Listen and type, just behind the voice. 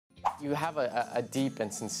You have a deep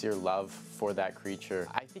and sincere love for that creature.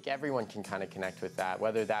 I think everyone can kind of connect with that,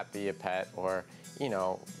 whether that be a pet or, you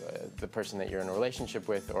know, the person that you're in a relationship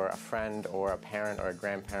with, or a friend or a parent or a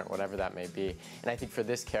grandparent, whatever that may be. And I think for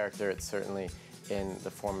this character, it's certainly in the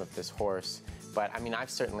form of this horse. But I mean, I've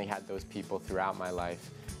certainly had those people throughout my life,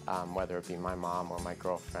 whether it be my mom or my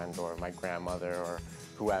girlfriend or my grandmother or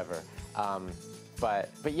whoever. But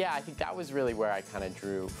yeah, I think that was really where I kind of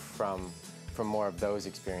drew from more of those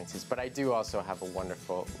experiences. But I do also have a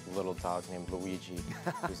wonderful little dog named Luigi,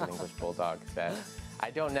 who's an English bulldog that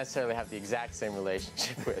I don't necessarily have the exact same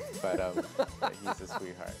relationship with, but he's a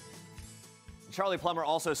sweetheart. Charlie Plummer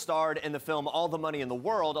also starred in the film All the Money in the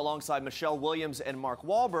World alongside Michelle Williams and Mark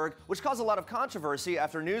Wahlberg, which caused a lot of controversy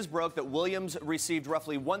after news broke that Williams received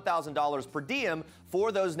roughly $1,000 per diem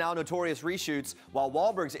for those now notorious reshoots, while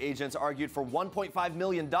Wahlberg's agents argued for $1.5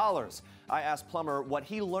 million. I asked Plummer what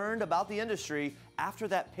he learned about the industry after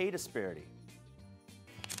that pay disparity.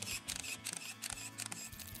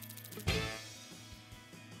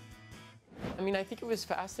 I mean, I think it was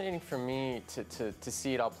fascinating for me to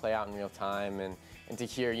see it all play out in real time and to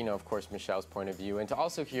hear, you know, of course, Michelle's point of view, and to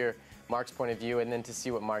also hear Mark's point of view, and then to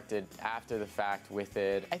see what Mark did after the fact with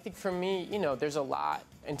it. I think for me, you know, there's a lot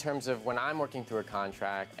in terms of when I'm working through a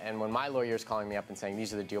contract and when my lawyer's calling me up and saying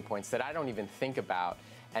these are the deal points that I don't even think about,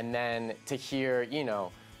 and then to hear, you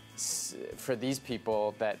know, for these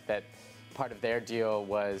people that part of their deal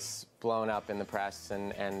was blown up in the press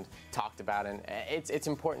and talked about, and it's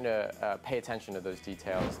important to pay attention to those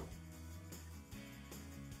details.